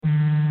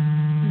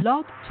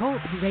Blog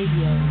Talk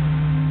Radio.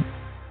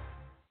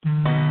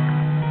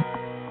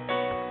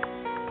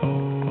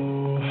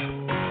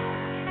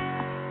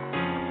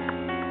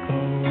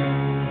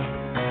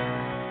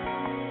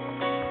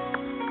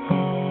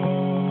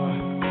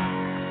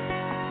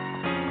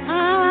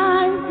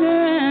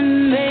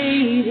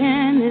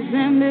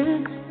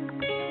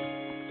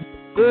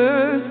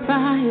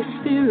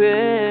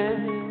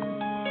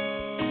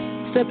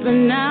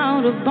 Stepping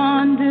out of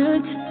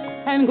bondage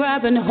and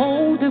grabbing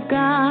hold of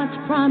God's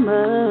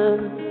promise.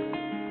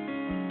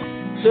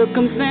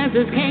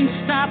 Circumstances can't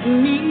stop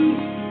me,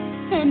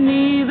 and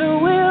neither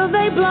will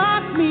they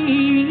block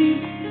me.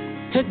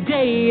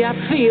 Today I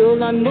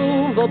feel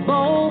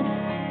unmovable.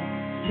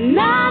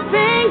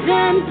 Nothing's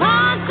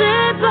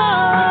impossible.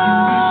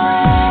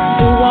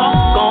 To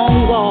walk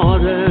on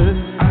water,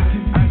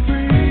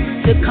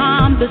 to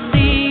calm the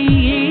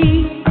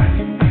sea,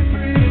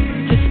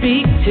 to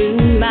speak to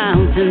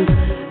mountains.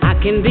 I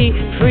can be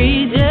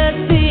free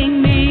just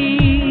being me.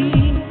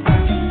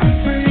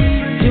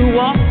 To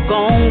walk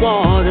on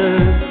water,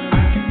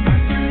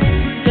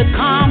 to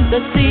calm the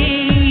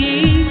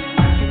sea,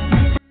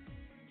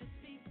 to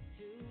speak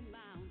to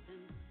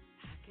mountains.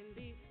 I can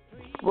be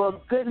free.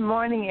 Well, good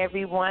morning,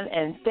 everyone,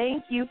 and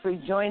thank you for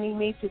joining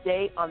me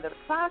today on the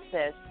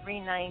Process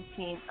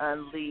 319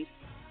 Unleashed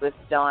with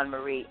Dawn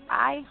Marie.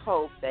 I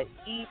hope that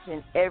each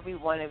and every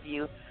one of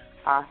you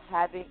are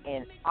having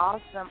an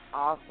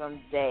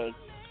awesome day.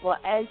 Well,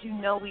 as you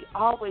know, we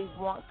always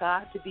want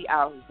God to be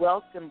our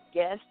welcome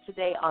guest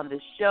today on the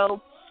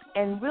show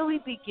and really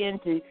begin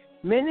to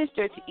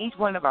minister to each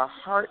one of our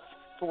hearts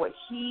for what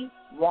He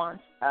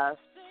wants us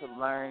to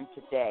learn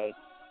today.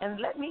 And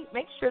let me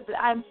make sure that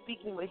I'm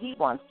speaking what He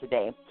wants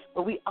today.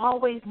 But we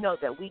always know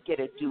that we get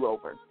a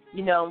do-over.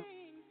 You know,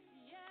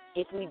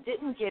 if we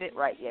didn't get it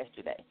right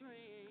yesterday,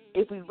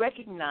 if we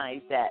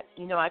recognize that,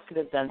 I could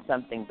have done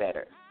something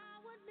better,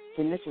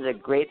 then this is the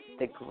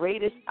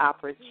greatest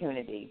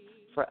opportunity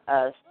for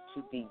us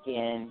to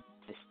begin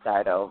to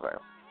start over.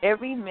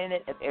 Every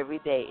minute of every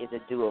day is a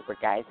do-over,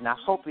 guys, and I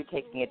hope you're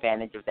taking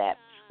advantage of that.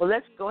 Well,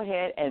 let's go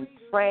ahead and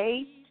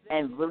pray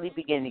and really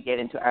begin to get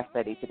into our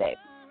study today.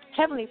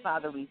 Heavenly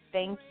Father, we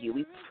thank you.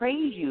 We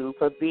praise you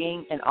for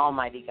being an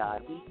almighty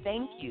God. We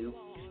thank you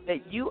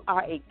that you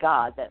are a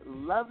God that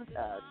loves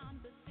us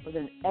with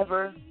an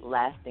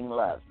everlasting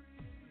love.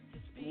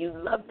 You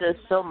loved us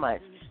so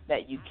much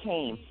that you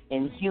came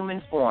in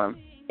human form,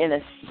 in a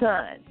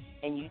son,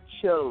 and you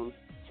chose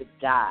to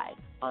die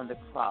on the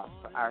cross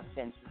for our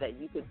sins so that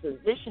you could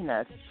position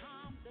us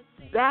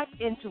back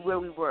into where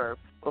we were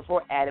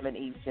before Adam and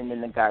Eve sinned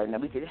in the garden, that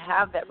we could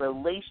have that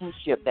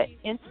relationship, that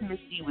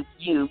intimacy with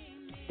you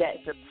that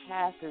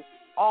surpasses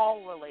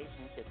all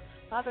relationships.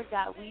 Father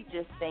God, we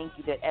just thank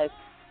you that as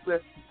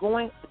we're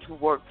going to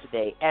work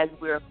today, as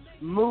we're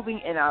moving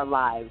in our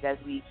lives, as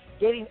we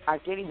are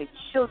getting the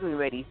children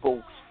ready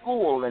for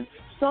school and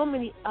so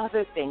many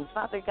other things.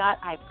 Father God,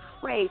 I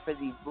pray for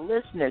these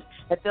listeners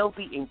that they'll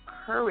be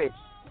encouraged.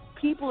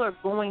 People are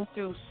going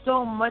through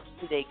so much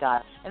today,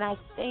 God, and I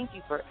thank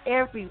you for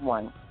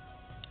everyone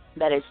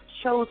that has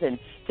chosen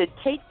to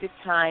take the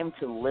time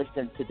to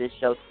listen to this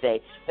show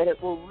today, that it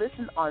will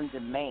listen on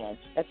demand,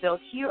 that they'll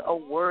hear a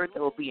word that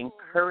will be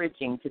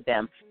encouraging to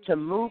them to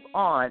move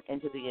on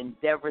into the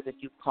endeavor that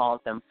you've called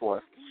them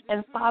for.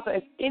 And, Father,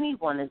 if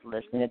anyone is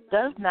listening that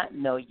does not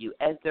know you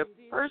as their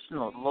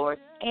personal Lord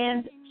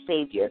and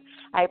Savior,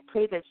 I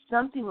pray that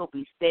something will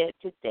be said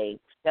today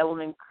that will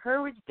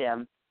encourage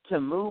them to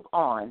move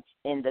on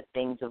in the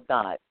things of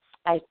God.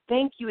 I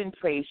thank you and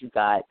praise you,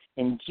 God,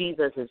 in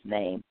Jesus'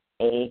 name.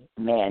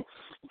 Amen.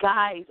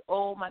 Guys,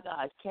 oh my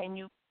gosh, can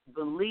you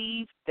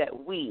believe that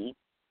we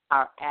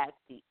are at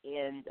the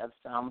end of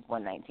Psalms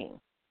 119?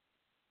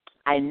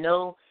 I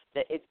know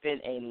that it's been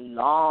a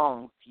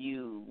long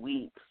few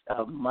weeks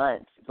of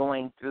months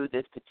going through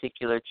this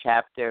particular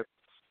chapter,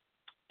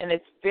 and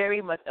it's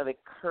very much of a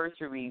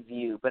cursory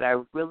view, but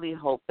I really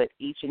hope that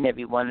each and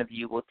every one of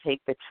you will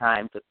take the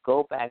time to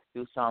go back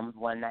through Psalms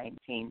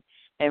 119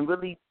 and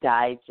really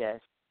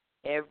digest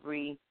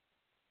every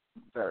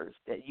verse,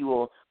 that you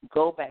will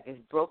go back. It's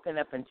broken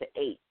up into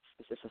 8.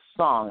 It's just a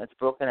song. It's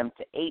broken up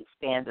into 8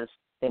 stanzas.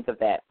 Think of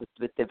that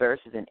with the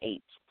verses in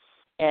 8.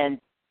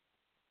 And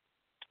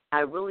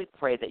I really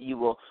pray that you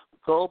will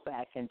go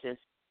back and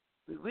just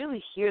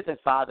really hear the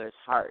Father's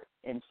heart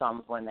in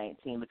Psalms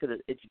 119 because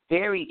it's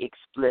very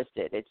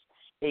explicit.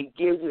 It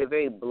gives you a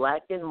very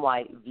black and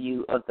white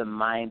view of the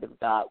mind of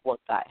God,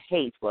 what God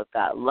hates, what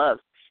God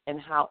loves,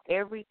 and how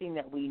everything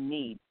that we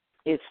need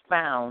is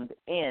found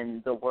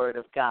in the Word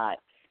of God.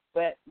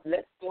 But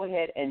let's go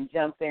ahead and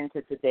jump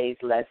into today's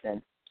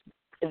lesson.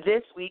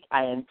 This week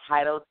I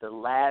entitled the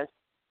last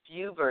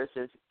few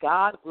verses,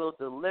 God Will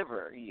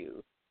Deliver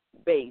You,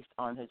 based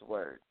on His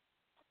Word.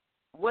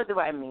 What do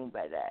I mean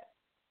by that?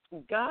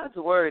 God's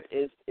Word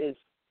is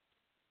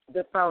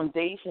the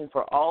foundation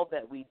for all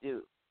that we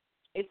do.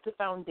 It's the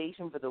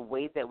foundation for the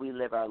way that we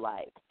live our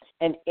life.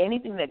 And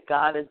anything that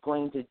God is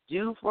going to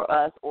do for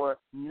us or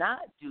not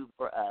do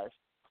for us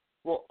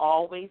will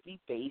always be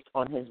based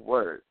on His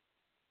Word.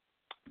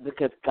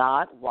 because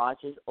God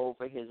watches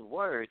over his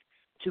word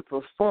to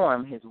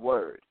perform his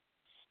word.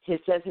 He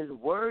says his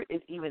word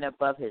is even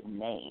above his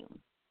name.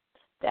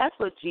 That's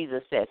what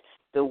Jesus says.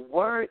 The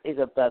word is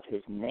above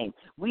his name.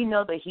 We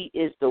know that he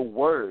is the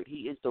word.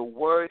 He is the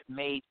word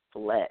made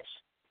flesh.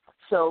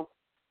 So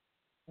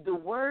the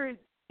word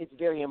is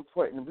very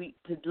important.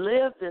 To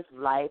live this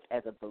life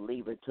as a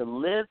believer, to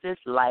live this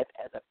life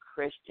as a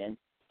Christian,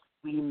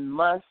 we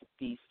must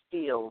be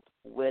filled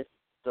with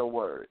the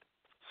word.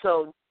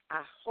 So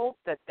I hope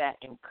that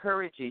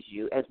encourages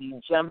you as we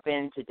jump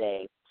in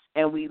today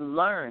and we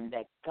learn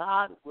that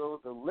God will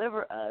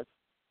deliver us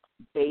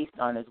based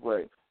on his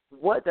word.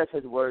 What does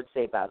his word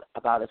say about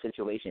a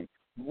situation?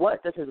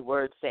 What does his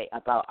word say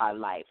about our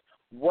life?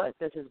 What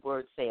does his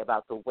word say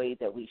about the way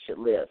that we should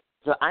live?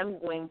 So I'm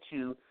going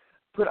to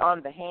put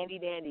on the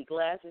handy-dandy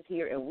glasses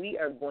here, and we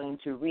are going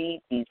to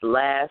read these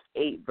last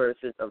 8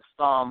 verses of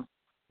Psalm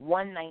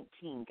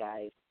 119,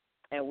 guys.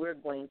 And we're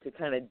going to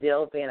kind of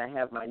delve in. I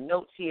have my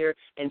notes here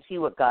and see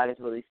what God is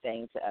really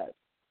saying to us.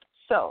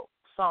 So,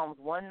 Psalms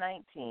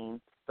 119,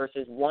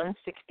 verses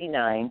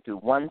 169 through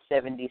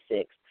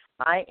 176.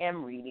 I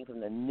am reading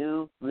from the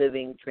New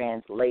Living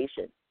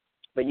Translation.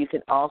 But you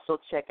can also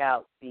check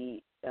out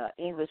the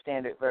English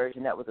Standard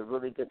Version. That was a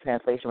really good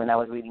translation when I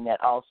was reading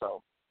that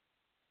also.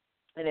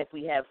 And if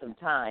we have some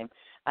time,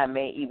 I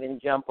may even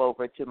jump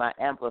over to my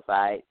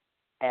Amplified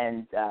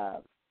and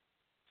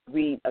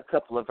read a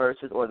couple of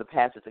verses or the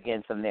passage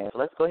again from there. So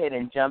let's go ahead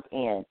and jump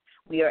in.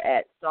 We are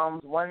at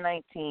Psalms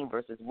 119,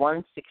 verses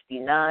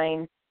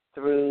 169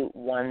 through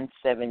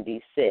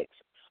 176.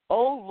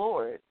 O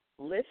Lord,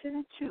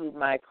 listen to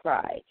my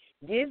cry.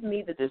 Give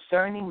me the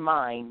discerning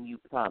mind you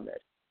promised.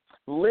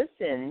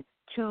 Listen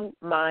to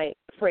my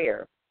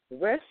prayer.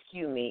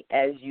 Rescue me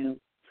as you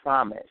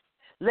promised.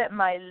 Let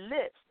my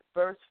lips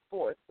burst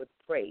forth with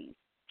praise,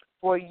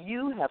 for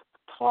you have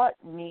taught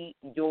me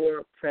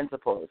your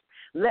principles.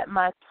 Let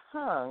my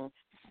tongue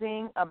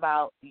sing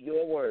about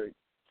your words,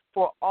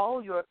 for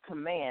all your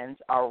commands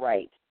are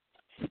right.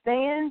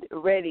 Stand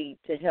ready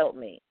to help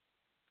me,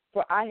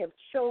 for I have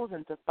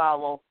chosen to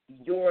follow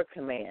your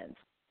commands.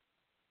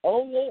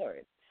 O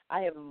Lord,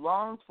 I have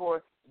longed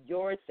for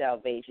your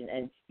salvation,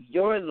 and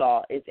your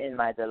law is in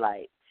my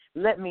delight.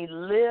 Let me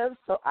live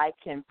so I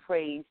can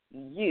praise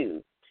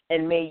you,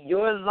 and may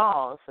your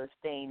law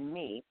sustain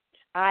me.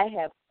 I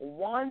have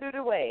wandered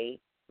away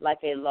like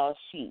a lost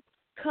sheep.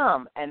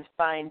 Come and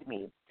find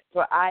me,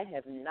 for I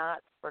have not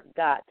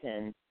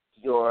forgotten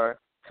your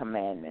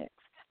commandments.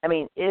 I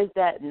mean, is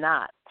that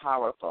not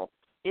powerful?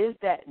 Is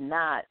that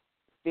not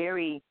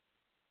very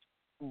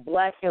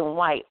black and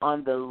white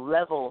on the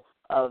level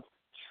of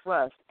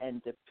trust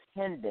and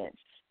dependence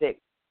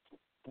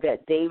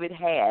that David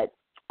had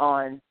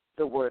on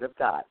the Word of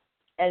God?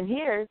 And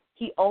here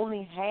he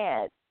only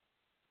had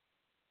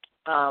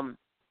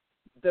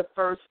the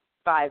first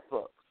 5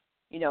 books.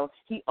 You know,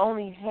 he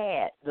only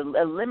had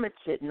a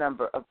limited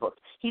number of books.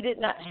 He did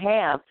not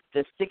have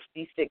the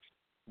 66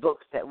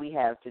 books that we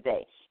have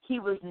today. He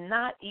was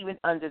not even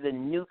under the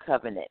new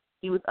covenant.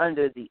 He was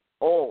under the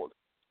old.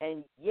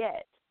 And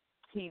yet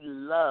he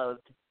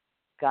loved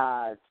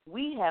God.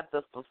 We have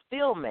the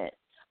fulfillment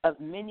of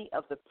many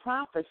of the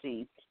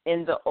prophecies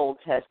in the Old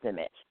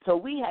Testament. So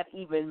we have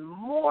even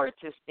more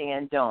to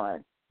stand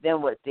on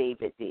than what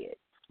David did.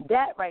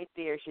 That right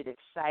there should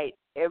excite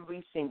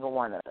every single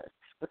one of us,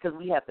 because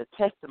we have the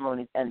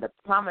testimonies and the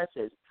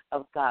promises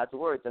of God's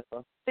word, the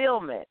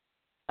fulfillment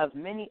of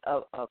many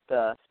of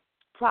the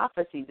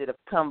prophecies that have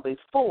come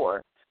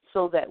before,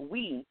 so that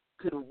we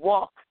could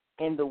walk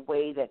in the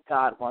way that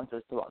God wants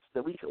us to walk,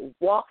 so that we could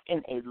walk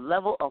in a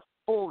level of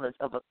fullness,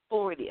 of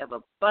authority, of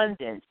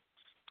abundance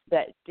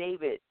that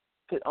David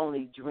could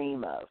only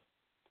dream of.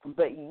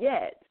 But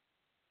yet,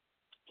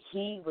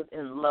 he was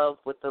in love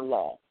with the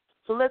law.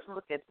 So let's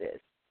look at this.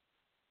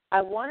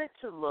 I wanted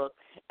to look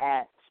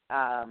at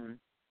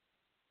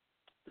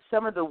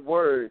some of the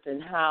words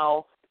and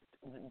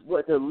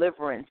what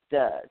deliverance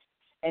does.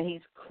 And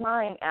he's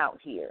crying out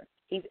here.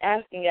 He's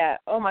asking God,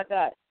 oh, my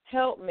God,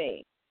 help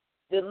me,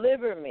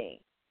 deliver me.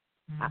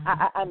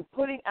 I'm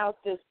putting out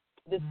this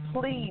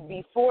plea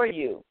before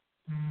you,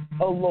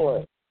 oh,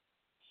 Lord,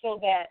 so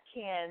that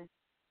can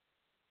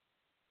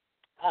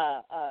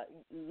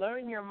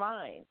learn your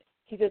mind.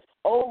 He says,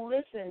 oh,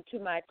 listen to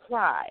my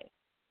cry.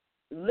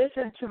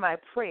 Listen to my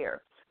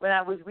prayer. When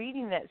I was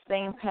reading that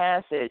same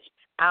passage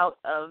out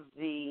of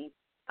the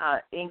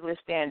English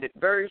Standard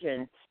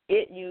Version,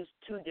 it used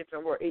 2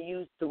 different words. It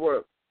used the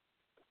word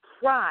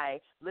cry,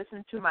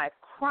 listen to my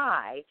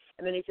cry,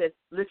 and then he says,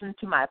 listen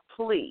to my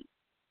plea.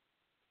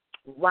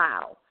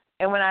 Wow.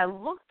 And when I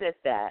looked at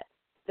that,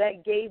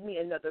 that gave me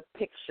another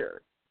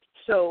picture.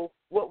 So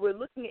what we're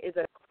looking at is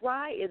a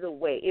cry is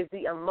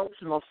the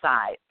emotional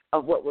side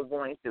of what we're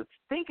going through.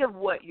 Think of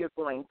what you're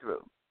going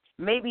through.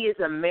 Maybe it's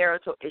a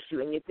marital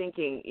issue and you're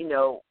thinking,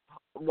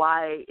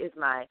 why is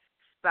my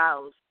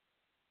spouse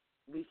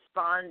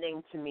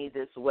responding to me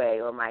this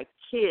way, or my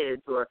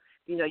kids, or,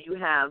 you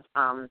have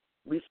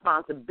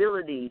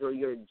responsibilities or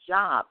your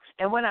job.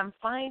 And what I'm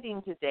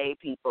finding today,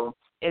 people,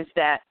 is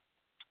that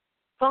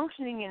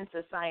functioning in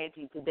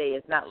society today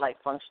is not like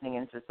functioning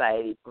in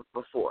society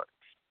before.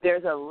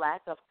 There's a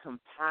lack of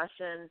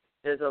compassion.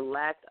 There's a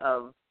lack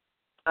of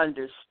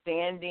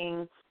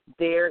understanding.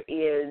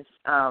 There's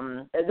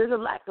a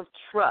lack of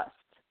trust.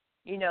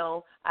 You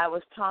know, I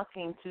was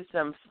talking to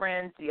some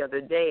friends the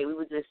other day. We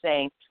were just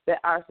saying that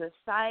our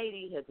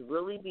society has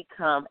really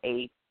become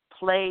a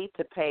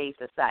play-to-pay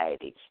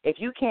society. If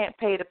you can't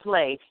pay to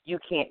play, you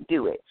can't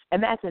do it.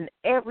 And that's in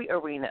every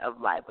arena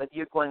of life, whether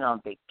you're going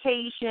on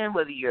vacation,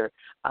 whether you're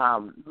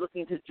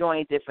looking to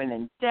join different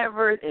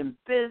endeavors in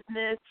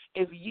business.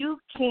 If you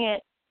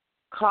can't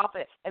cough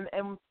it,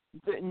 and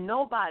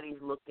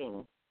nobody's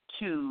looking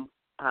to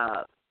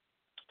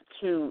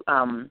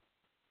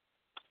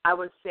I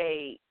would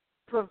say,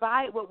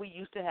 provide what we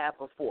used to have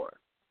before,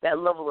 that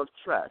level of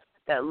trust,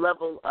 that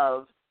level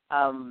of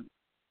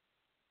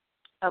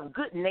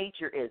good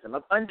natureism,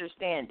 of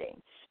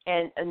understanding.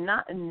 And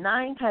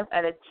 9 times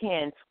out of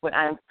 10, when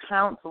I'm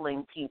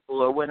counseling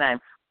people or when I'm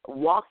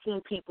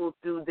walking people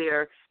through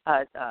their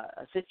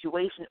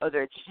situation or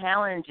their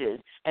challenges,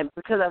 and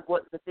because of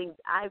the things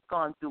I've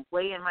gone through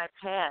way in my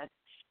past,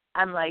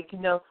 I'm like,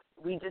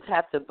 we just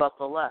have to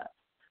buckle up.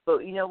 But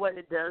you know what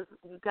it does,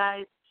 you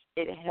guys?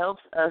 It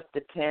helps us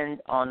depend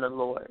on the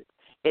Lord.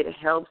 It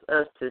helps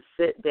us to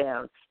sit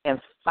down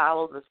and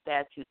follow the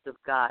statutes of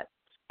God.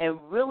 And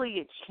really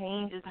it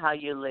changes how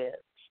you live.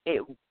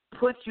 It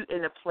puts you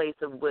in a place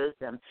of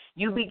wisdom.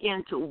 You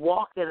begin to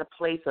walk in a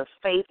place of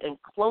faith and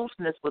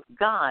closeness with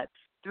God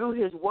through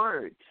his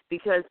word,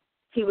 because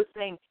he was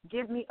saying,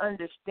 give me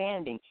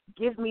understanding,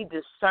 give me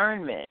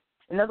discernment.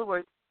 In other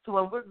words, so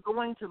when we're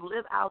going to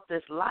live out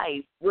this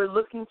life, we're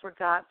looking for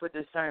God for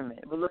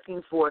discernment. We're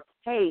looking for,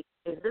 hey,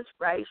 is this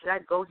right? Should I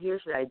go here?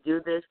 Should I do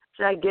this?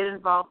 Should I get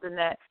involved in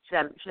that?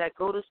 Should I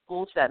go to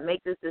school? Should I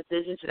make this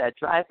decision? Should I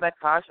drive my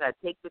car? Should I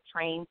take the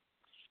train?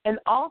 And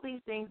all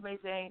these things may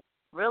say,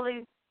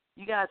 really?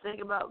 You got to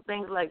think about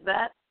things like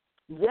that?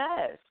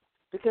 Yes,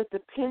 because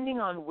depending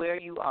on where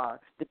you are,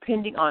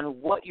 depending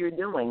on what you're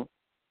doing,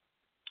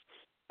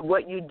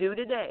 what you do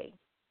today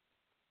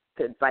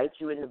could bite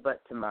you in the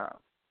butt tomorrow.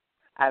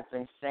 I've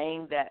been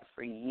saying that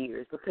for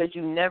years, because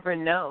you never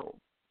know.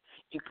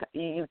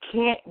 We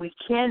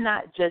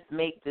cannot just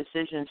make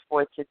decisions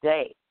for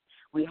today.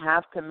 We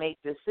have to make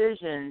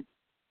decisions.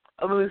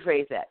 Let me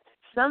rephrase that.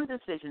 Some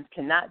decisions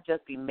cannot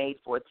just be made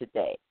for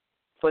today,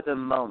 for the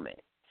moment,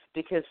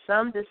 because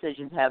some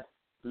decisions have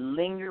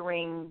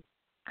lingering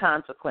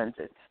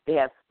consequences. They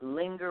have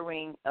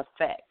lingering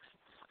effects.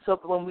 So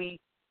when we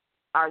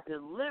are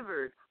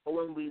delivered,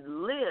 or when we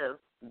live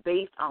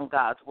based on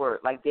God's word,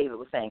 like David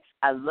was saying,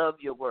 I love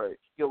your word.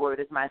 Your word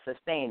is my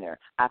sustainer.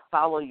 I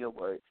follow your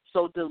word.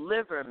 So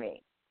deliver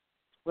me.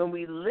 When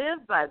we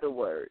live by the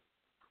word,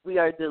 we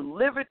are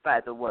delivered by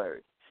the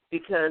word,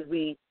 because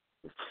we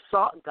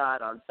sought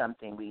God on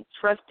something. We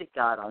trusted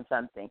God on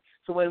something.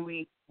 So when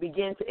we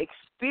begin to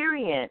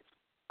experience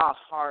a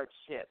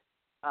hardship,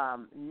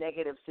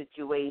 negative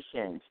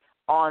situations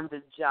on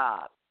the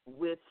job,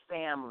 with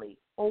family,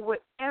 or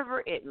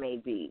whatever it may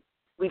be,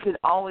 we can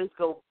always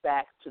go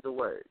back to the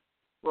word.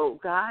 Well,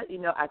 God,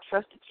 I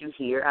trusted you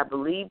here. I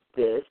believe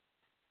this.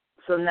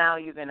 So now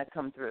you're going to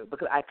come through,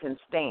 because I can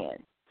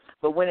stand.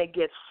 But when it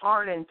gets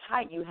hard and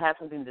tight, you have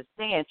something to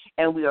stand,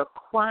 and we are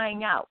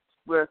crying out.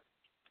 We're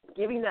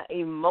giving that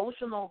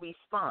emotional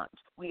response.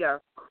 We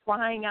are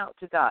crying out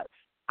to God.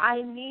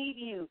 I need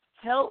you.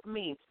 Help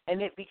me.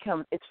 And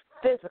it's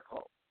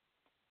physical.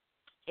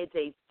 It's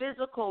a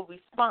physical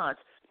response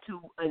to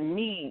a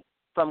need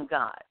from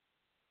God.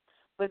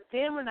 But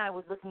then when I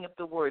was looking up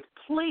the word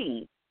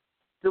plea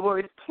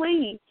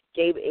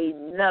gave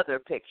another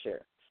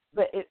picture.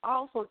 But it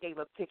also gave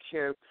a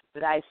picture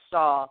that I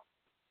saw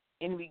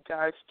in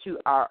regards to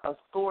our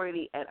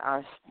authority and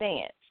our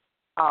stance,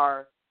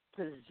 our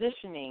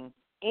positioning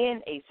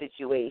in a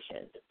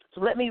situation.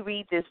 So let me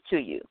read this to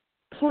you.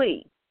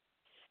 Plea,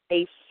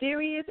 a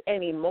serious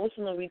and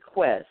emotional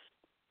request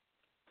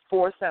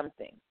for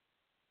something.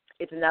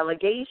 It's an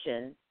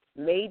allegation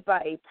made by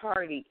a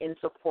party in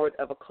support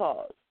of a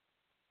cause.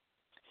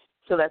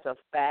 So that's a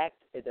fact,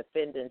 a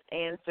defendant's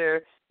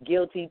answer,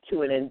 guilty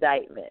to an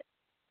indictment.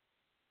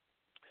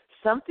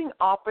 Something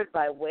offered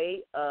by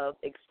way of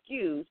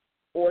excuse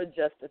or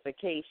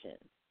justification,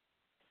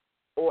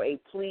 or a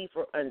plea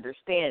for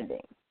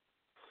understanding.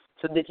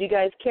 So did you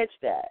guys catch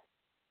that?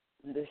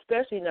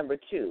 Especially number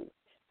 2,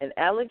 an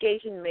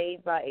allegation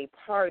made by a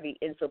party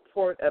in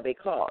support of a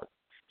cause.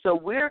 So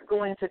we're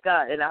going to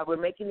God, and we're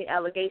making the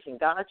allegation,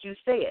 God, you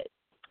said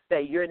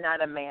that you're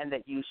not a man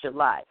that you should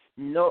lie,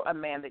 nor a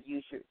man that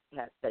you should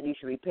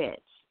repent.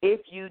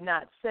 If you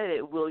not said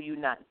it, will you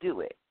not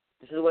do it?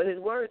 This is what his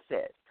word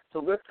says.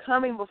 So we're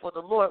coming before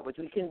the Lord, which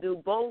we can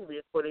do boldly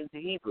according to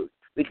Hebrews.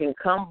 We can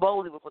come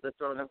boldly before the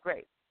throne of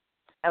grace,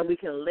 and we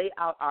can lay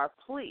out our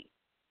plea.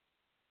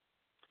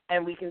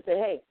 And we can say,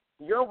 hey,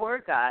 your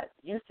word, God,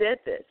 you said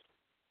this.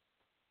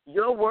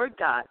 Your word,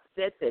 God,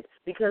 said this.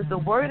 Because the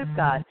word of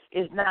God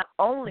is not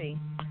only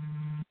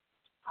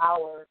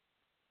our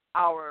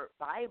our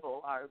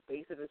Bible, our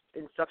basic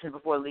instruction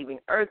before leaving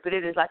earth, but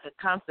it is like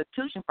a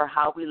constitution for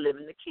how we live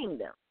in the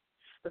kingdom.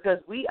 Because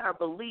we are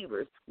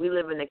believers. We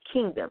live in a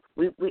kingdom.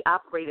 We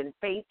operate in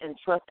faith and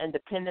trust and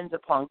dependence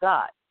upon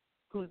God,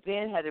 who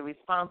then has a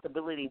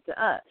responsibility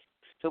to us.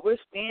 So we're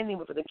standing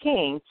before the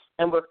King,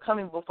 and we're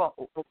coming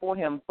before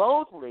him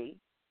boldly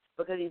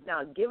because he's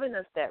now given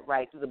us that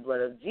right through the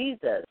blood of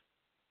Jesus.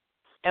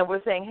 And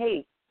we're saying,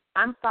 hey,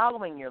 I'm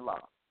following your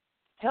law.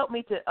 Help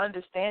me to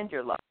understand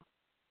your law.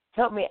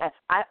 Help me.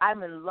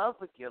 I'm in love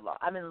with your law.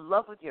 I'm in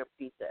love with your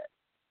precepts.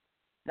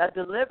 Now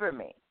deliver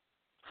me.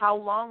 How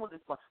long will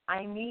this go?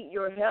 I need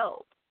your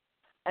help.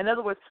 In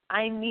other words,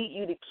 I need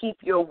you to keep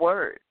your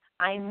word.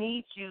 I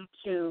need you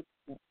to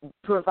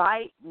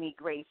provide me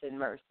grace and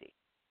mercy.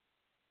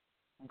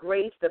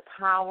 Grace, the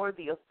power,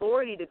 the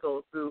authority to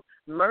go through.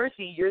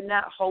 Mercy, you're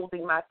not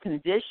holding my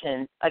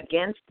condition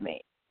against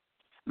me.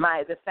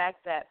 The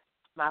fact that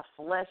my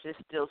flesh is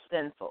still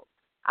sinful.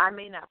 I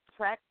may not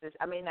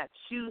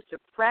choose to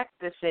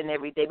practice sin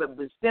every day, but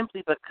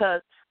simply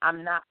because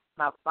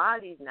my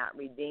body's not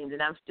redeemed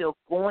and I'm still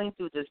going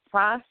through this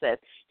process,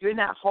 you're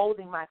not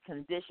holding my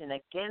condition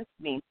against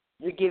me.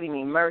 You're giving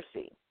me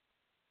mercy.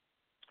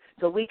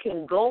 So we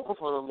can go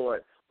before the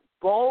Lord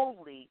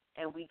boldly,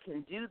 and we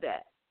can do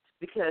that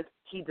because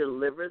he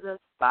delivers us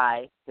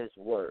by his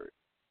word.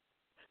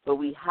 But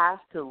we have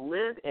to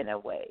live in a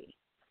way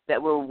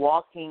that we're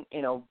walking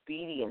in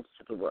obedience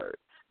to the word.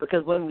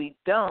 Because when we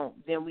don't,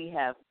 then we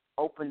have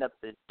opened up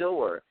the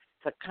door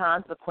to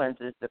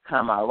consequences to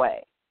come our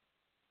way.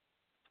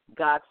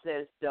 God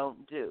says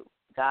don't do.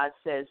 God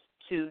says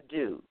to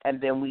do,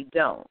 and then we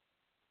don't.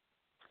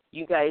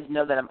 You guys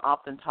know that I'm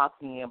often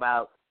talking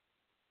about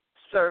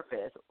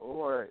service,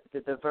 or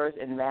the verse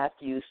in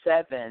Matthew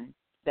 7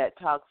 that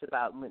talks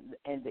about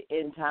in the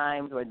end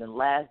times or in the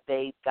last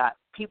days, God,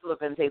 people are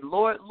going to say,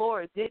 Lord,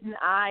 Lord, didn't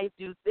I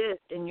do this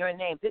in your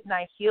name? Didn't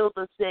I heal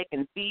the sick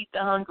and feed the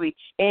hungry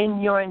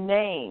in your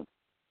name?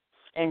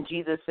 And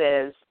Jesus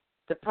says,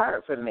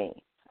 depart from me.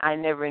 I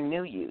never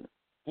knew you,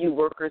 you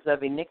workers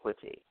of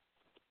iniquity.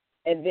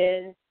 And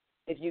then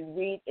if you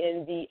read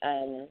in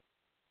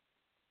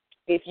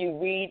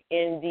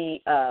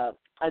a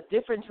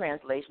different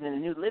translation, in the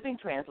New Living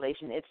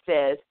Translation, it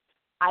says,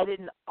 I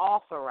didn't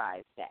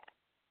authorize that.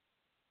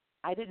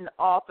 I didn't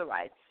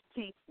authorize.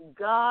 See,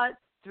 God,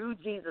 through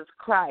Jesus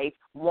Christ,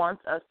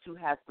 wants us to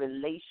have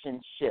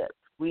relationship.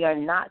 We are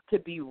not to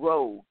be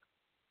rogue,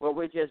 where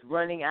we're just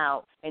running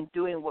out and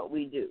doing what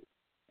we do.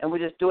 And we're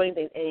just doing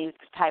things in any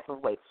type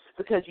of way.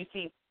 Because, you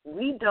see,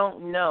 we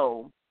don't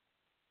know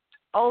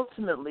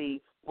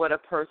ultimately what a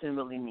person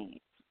really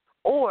needs.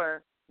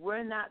 Or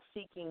we're not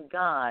seeking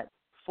God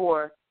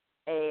for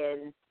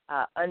an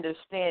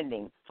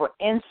understanding, for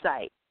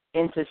insight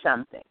into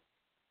something.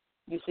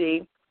 You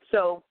see?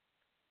 So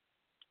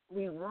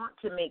we want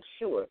to make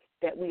sure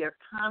that we are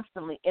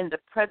constantly in the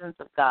presence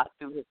of God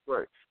through his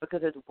word,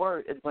 because his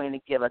word is going to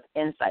give us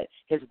insight.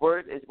 His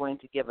word is going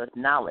to give us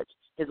knowledge.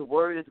 His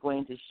word is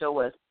going to show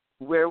us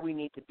where we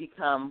need to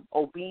become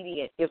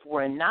obedient if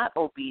we're not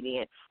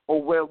obedient,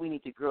 or where we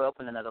need to grow up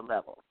on another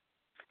level.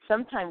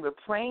 Sometimes we're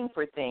praying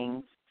for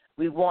things,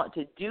 we want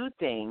to do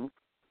things,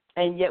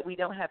 and yet we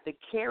don't have the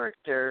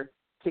character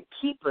to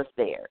keep us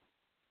there.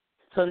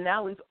 So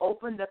now we've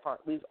opened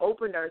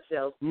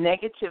ourselves,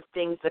 negative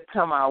things that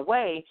come our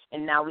way,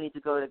 and now we need to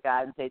go to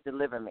God and say,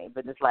 deliver me.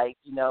 But it's like,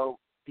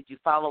 did you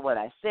follow what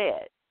I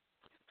said?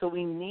 So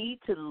we need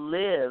to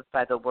live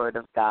by the word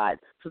of God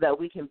so that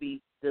we can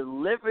be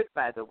delivered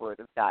by the word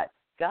of God.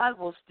 God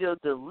will still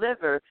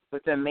deliver,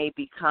 but there may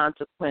be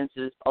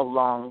consequences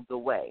along the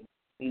way.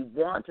 We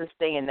want to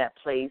stay in that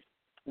place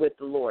with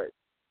the Lord.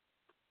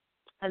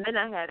 And then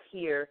I have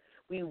here,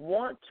 we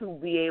want to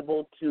be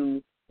able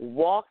to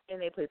walk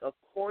in a place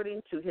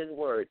according to his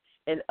word.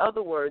 In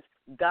other words,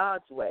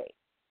 God's way.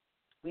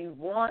 We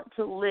want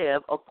to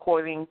live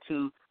according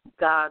to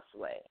God's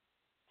way.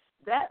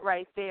 That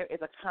right there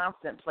is a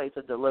constant place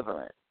of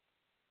deliverance.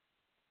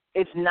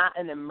 It's not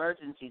an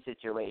emergency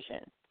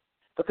situation,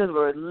 because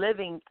we're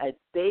living a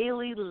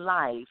daily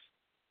life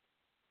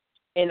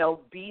in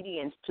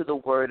obedience to the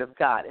word of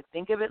God. And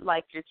think of it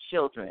like your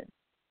children.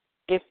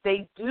 If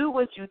they do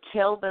what you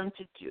tell them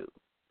to do,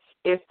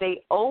 if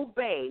they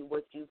obey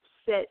what you've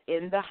set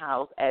in the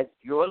house as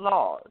your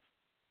laws,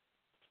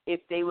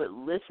 if they would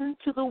listen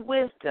to the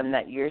wisdom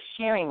that you're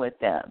sharing with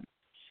them,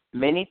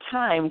 many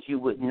times you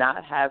would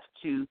not have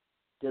to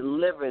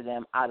deliver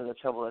them out of the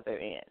trouble that they're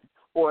in,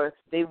 or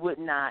they would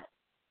not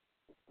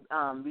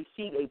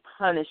receive a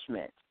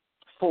punishment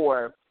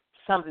for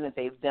something that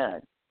they've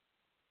done.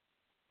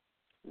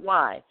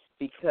 Why?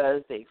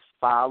 Because they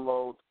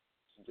followed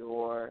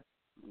your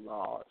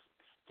laws.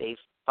 They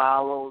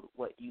followed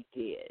what you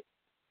did.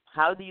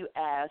 How do you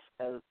ask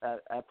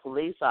a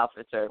police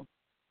officer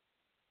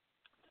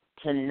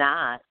to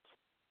not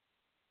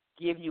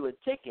give you a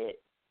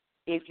ticket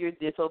if you're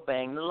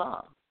disobeying the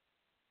law?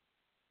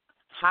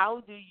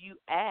 How do you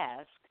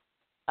ask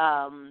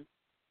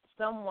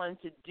someone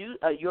to do,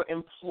 your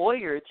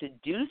employer to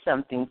do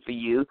something for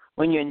you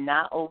when you're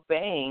not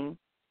obeying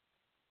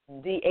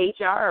the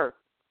HR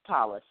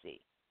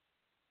policy.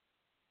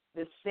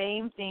 The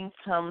same thing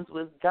comes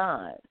with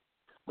God.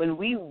 When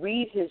we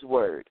read his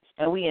word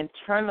and we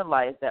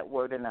internalize that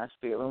word in our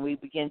spirit, when we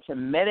begin to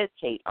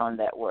meditate on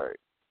that word,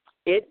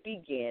 it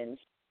begins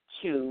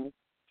to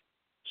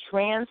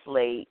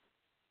translate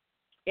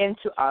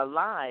into our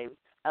lives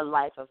a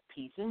life of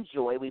peace and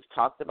joy. We've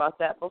talked about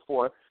that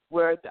before,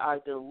 where our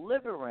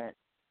deliverance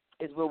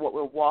is what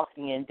we're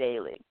walking in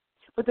daily.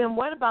 But then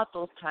what about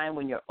those times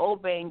when you're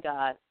obeying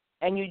God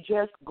and you're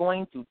just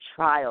going through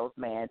trials,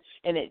 man,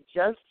 and it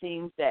just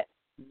seems that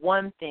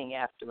one thing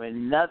after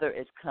another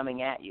is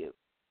coming at you?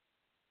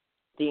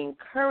 The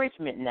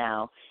encouragement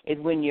now is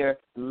when you're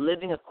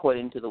living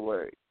according to the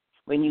word,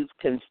 when you've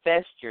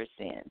confessed your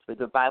sins. But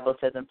the Bible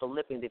says in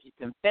Philippians, if you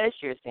confess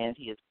your sins,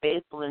 he is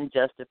faithful and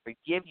just to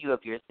forgive you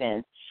of your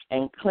sins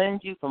and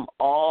cleanse you from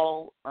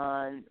all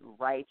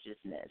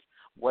unrighteousness.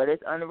 What is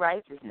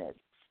unrighteousness?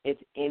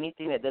 It's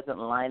anything that doesn't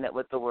line up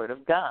with the word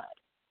of God.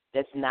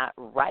 That's not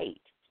right.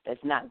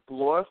 That's not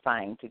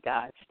glorifying to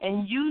God.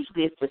 And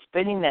usually if we're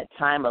spending that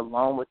time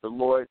alone with the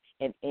Lord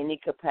in any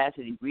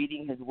capacity,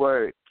 reading his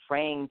word,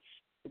 praying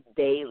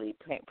daily,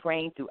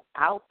 praying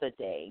throughout the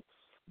day,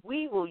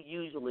 we will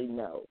usually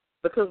know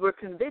because we're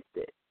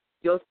convicted.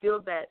 You'll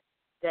feel that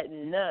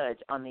nudge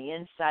on the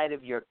inside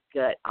of your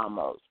gut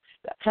almost,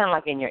 kind of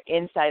like in your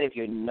inside of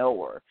your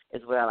knower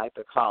is what I like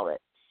to call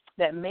it,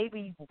 that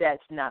maybe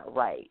that's not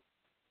right.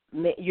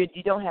 You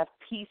don't have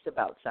peace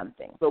about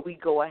something, but we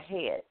go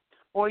ahead.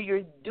 Or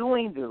you're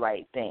doing the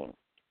right thing,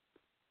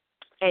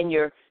 and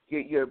you're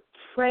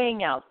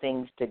praying out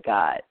things to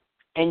God,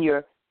 and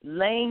you're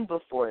laying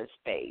before his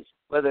face,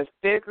 whether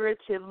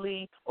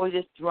figuratively or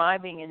just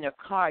driving in your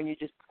car, and you're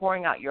just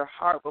pouring out your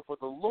heart before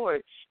the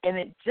Lord, and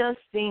it just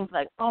seems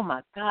like, oh,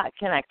 my God,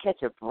 can I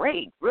catch a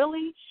break?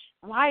 Really?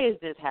 Why is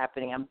this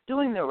happening? I'm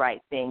doing the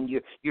right thing.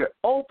 You're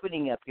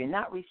opening up. You're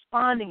not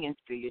responding in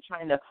fear. You're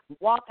trying to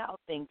walk out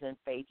things in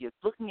faith. You're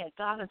looking at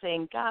God and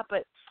saying, God,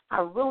 but I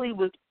really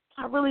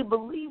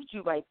believed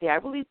you right there. I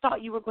really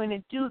thought you were going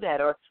to do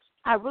that, or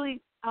I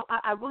really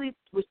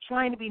was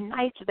trying to be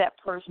nice to that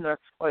person,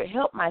 or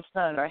help my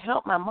son, or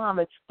help my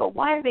mom. But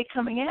why are they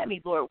coming at me,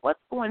 Lord?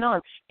 What's going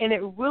on? And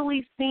it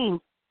really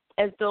seems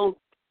as though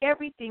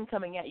everything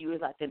coming at you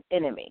is like an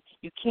enemy.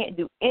 You can't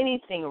do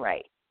anything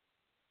right.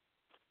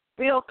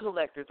 Bill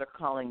collectors are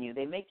calling you.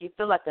 They make you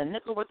feel like a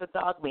nickel worth of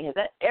dog meat. Has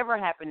that ever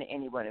happened to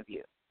any one of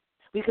you?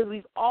 Because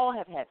we've all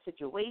have had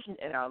situations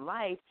in our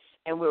life,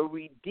 and we're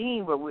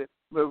redeemed, where we're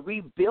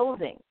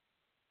rebuilding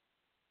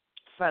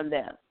from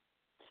them.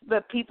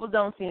 But people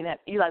don't see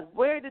that. You're like,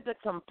 where did the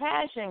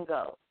compassion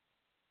go?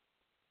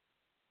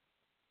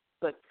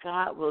 But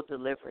God will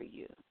deliver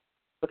you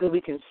because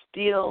we can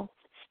still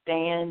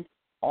stand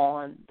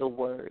on the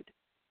word.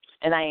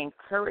 And I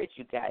encourage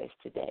you guys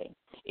today,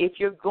 if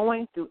you're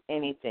going through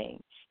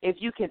anything, if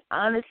you can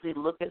honestly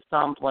look at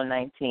Psalms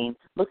 119,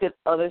 look at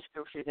other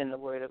scriptures in the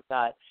Word of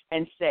God,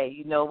 and say,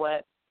 you know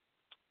what,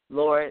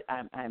 Lord,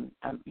 I'm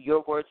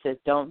your word says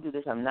don't do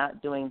this, I'm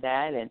not doing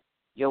that, and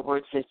your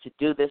word says to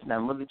do this, and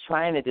I'm really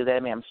trying to do that. I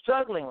mean, I'm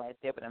struggling right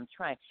there, but I'm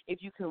trying. If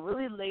you can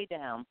really lay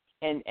down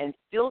and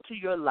filter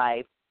your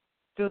life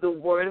through the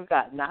Word of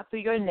God, not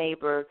through your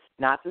neighbor,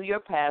 not through your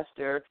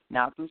pastor,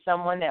 not through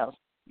someone else.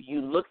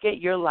 You look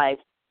at your life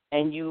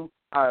and you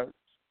are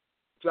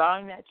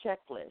drawing that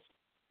checklist,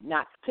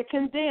 not to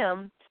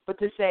condemn, but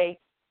to say,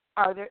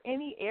 are there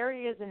any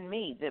areas in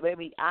me that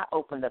maybe I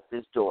opened up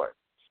this door?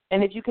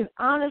 And if you can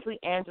honestly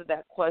answer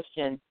that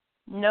question,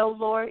 no,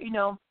 Lord,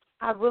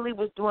 I really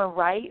was doing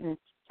right, and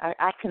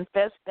I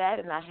confessed that,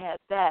 and I had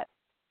that.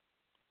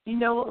 You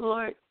know what,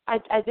 Lord,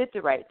 I did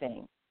the right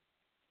thing.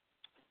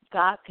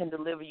 God can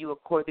deliver you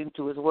according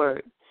to his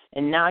word.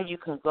 And now you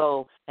can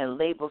go and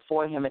lay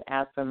before him and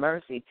ask for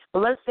mercy. But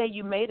let's say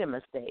you made a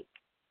mistake.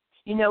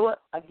 You know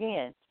what?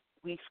 Again,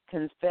 we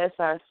confess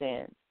our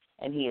sins,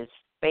 and he is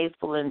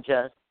faithful and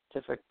just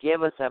to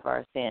forgive us of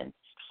our sins,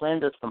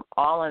 cleanse us from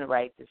all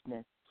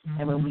unrighteousness.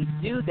 And when we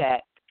do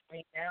that,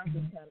 we now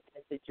become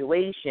in a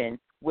situation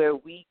where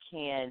we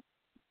can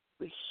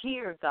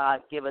hear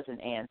God give us an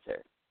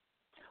answer,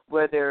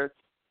 whether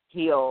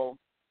he'll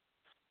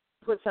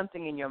put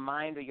something in your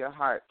mind or your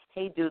heart.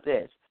 Hey, do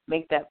this.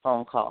 Make that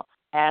phone call.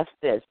 Ask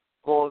this.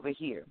 Go over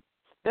here.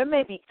 There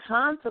may be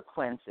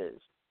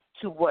consequences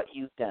to what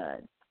you've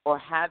done or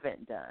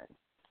haven't done,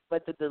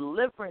 but the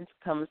deliverance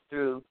comes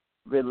through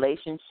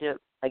relationship,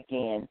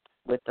 again,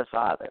 with the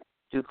Father,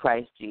 through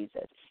Christ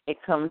Jesus. It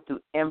comes through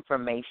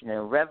information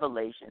and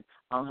revelation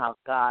on how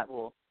God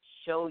will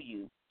show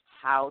you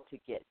how to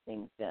get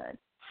things done,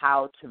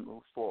 how to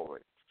move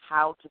forward,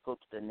 how to go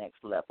to the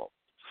next level,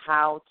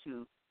 how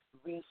to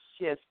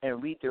reshift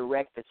and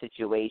redirect the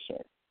situation.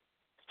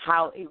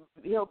 How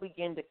he'll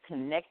begin to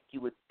connect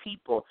you with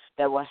people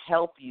that will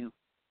help you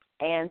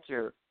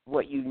answer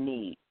what you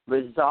need,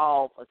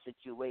 resolve a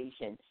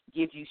situation,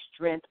 give you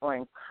strength or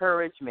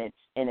encouragement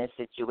in a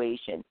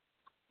situation.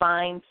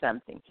 Find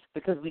something,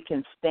 because we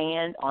can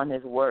stand on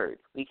his word.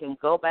 We can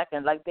go back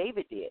and, like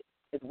David did,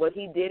 is what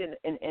he did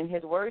in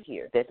his word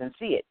here. Listen,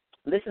 see it.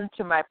 Listen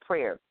to my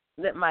prayer.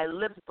 Let my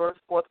lips burst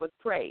forth with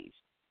praise.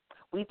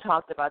 We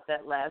talked about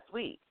that last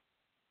week.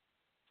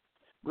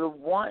 We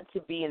want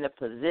to be in a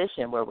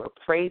position where we're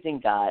praising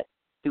God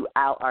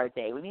throughout our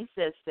day. When he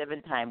says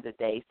 7 times a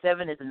day,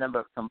 7 is the number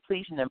of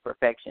completion and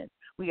perfection.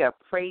 We are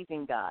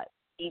praising God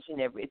each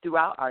and every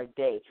throughout our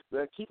day.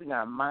 We're keeping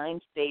our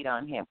mind stayed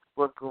on him.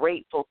 We're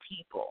grateful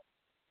people.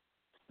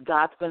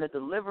 God's going to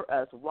deliver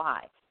us.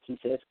 Why? He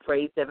says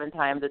praise 7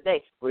 times a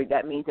day.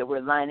 That means that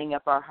we're lining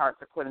up our hearts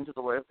according to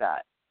the word of God.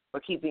 We're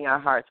keeping our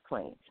hearts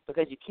clean,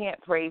 because you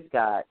can't praise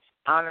God,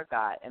 honor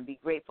God, and be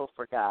grateful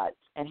for God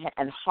and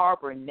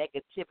harbor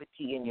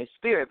negativity in your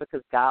spirit,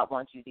 because God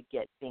wants you to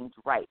get things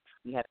right.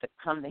 We have to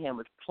come to him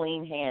with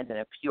clean hands and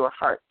a pure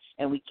heart,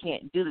 and we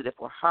can't do that if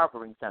we're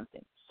harboring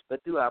something.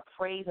 But through our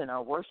praise and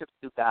our worship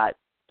to God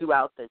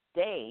throughout the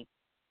day,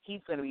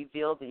 he's going to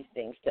reveal these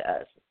things to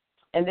us.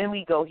 And then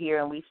we go here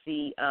and we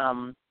see,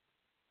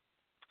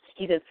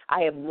 he says,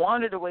 I have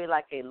wandered away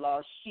like a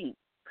lost sheep.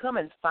 Come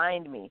and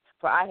find me,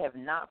 for I have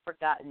not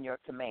forgotten your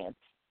commands.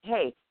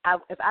 Hey,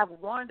 if I've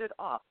wandered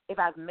off,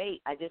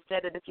 I just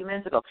said it a few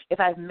minutes ago, if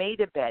I've made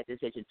a bad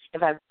decision,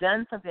 if I've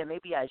done something that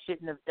maybe I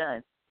shouldn't have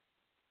done,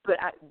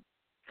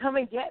 come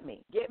and get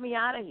me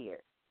out of here.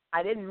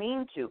 I didn't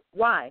mean to.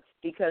 Why?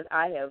 Because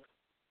I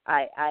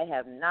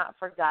have not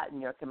forgotten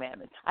your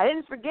commandments. I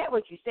didn't forget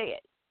what you said.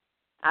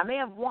 I may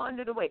have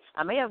wandered away.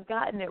 I may have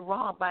gotten it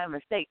wrong by a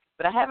mistake,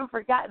 but I haven't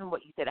forgotten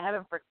what you said. I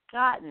haven't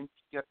forgotten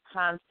your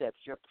concepts,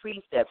 your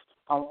precepts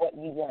on what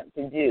you want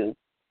to do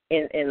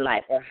in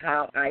life, or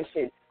how I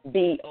should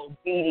be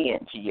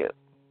obedient to you.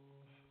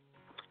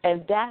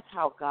 And that's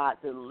how God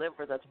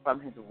delivers us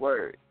from his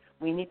word.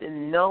 We need to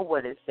know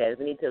what it says.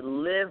 We need to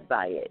live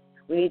by it.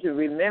 We need to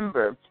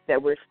remember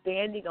that we're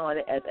standing on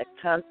it as a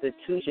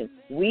constitution.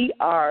 We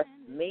are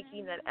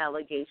making that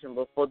allegation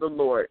before the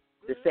Lord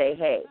to say,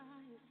 hey,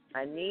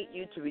 I need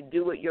you to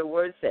redo what your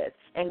word says.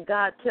 And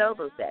God tells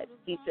us that.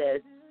 He says,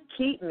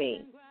 keep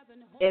me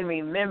in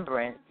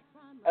remembrance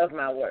of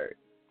my word.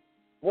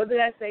 What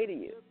did I say to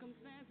you?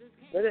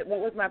 What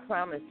was my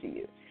promise to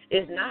you?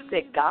 It's not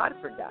that God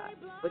forgot,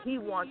 but he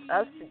wants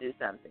us to do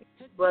something.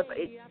 But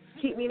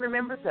keep me in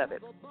remembrance of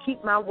it.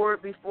 Keep my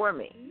word before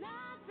me.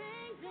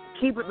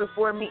 Keep it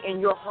before me in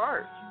your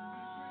heart.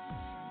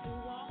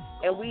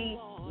 And we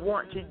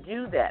want to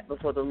do that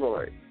before the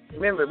Lord.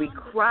 Remember, we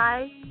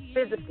cry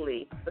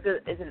physically because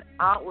it's an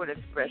outward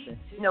expression.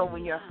 You know,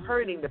 when you're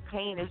hurting, the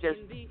pain is just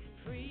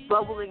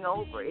bubbling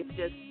over. It's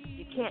just,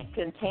 you can't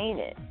contain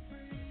it.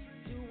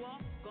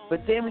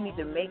 But then we need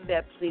to make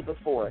that plea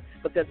before,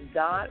 because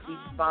God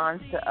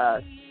responds to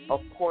us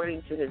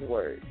according to his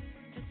word.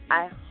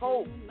 I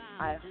hope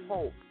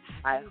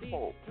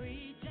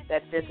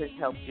that this has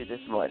helped you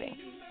this morning.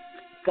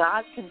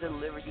 God can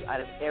deliver you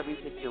out of every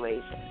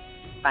situation,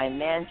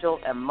 financial,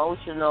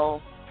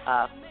 emotional,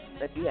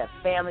 if you have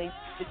family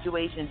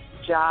situations,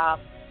 job.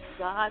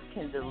 God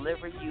can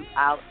deliver you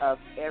out of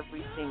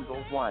every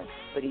single one,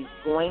 but he's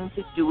going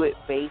to do it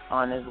based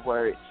on his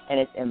word. And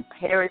it's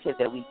imperative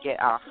that we get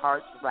our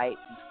hearts right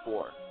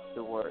before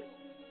the word,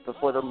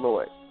 before the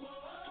Lord,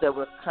 so that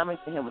we're coming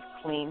to him with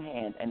clean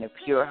hands and a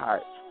pure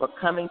heart. We're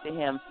coming to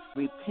him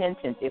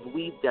repentant if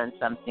we've done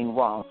something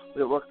wrong.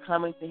 We're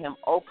coming to him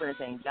open and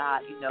saying,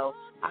 God, you know,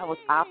 I was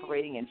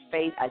operating in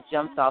faith. I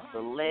jumped off the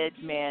ledge,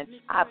 man.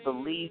 I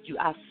believed you.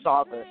 I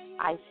saw the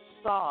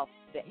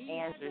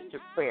answers to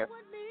prayer,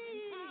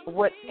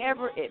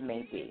 whatever it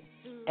may be.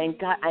 And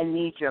God, I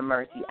need your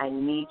mercy. I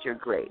need your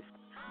grace.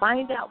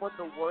 Find out what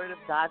the word of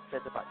God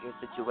says about your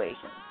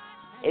situation.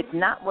 It's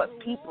not what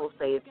people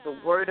say. It's the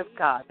word of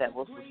God that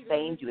will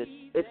sustain you.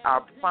 It's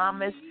our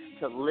promise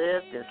to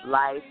live this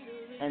life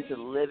and to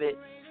live it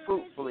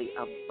fruitfully,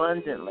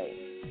 abundantly,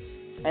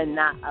 and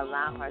not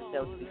allow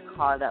ourselves to be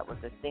caught up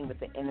with the thing that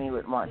the enemy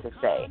would want to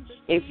say.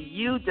 If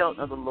you don't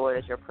know the Lord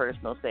as your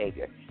personal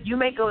Savior, you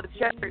may go to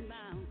church,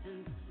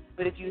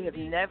 but if you have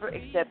never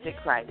accepted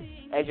Christ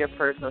as your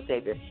personal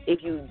Savior, if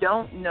you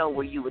don't know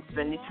where you would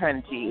spend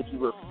eternity if you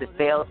will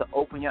fail to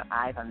open your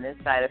eyes on this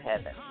side of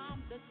heaven,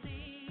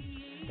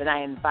 then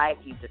I invite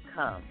you to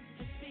come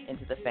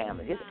into the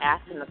family. Just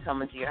ask him to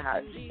come into your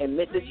heart.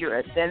 Admit that you're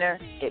a sinner.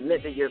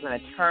 Admit that you're going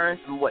to turn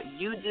from what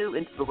you do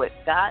into what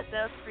God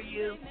does for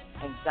you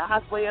and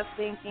God's way of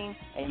thinking,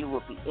 and you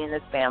will be in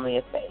this family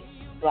of faith.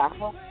 So I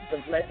hope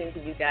it's a blessing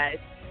to you guys.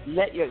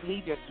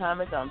 Leave your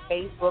comments on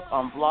Facebook,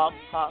 on Blog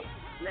Talk.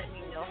 Let me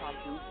know how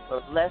you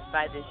were blessed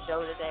by this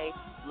show today,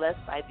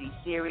 blessed by these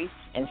series,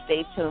 and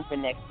stay tuned for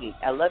next week.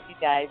 I love you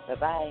guys.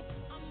 Bye-bye.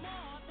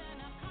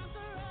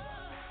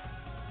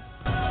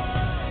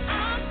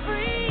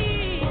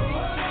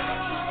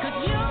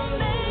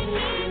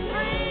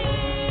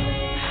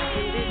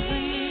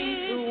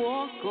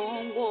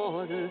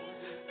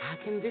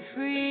 I can be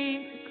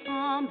free to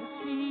calm the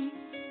sea.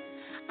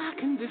 I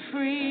can be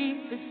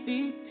free to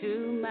speak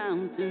to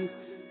mountains.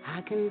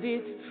 I can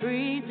be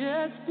free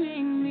just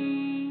being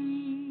me.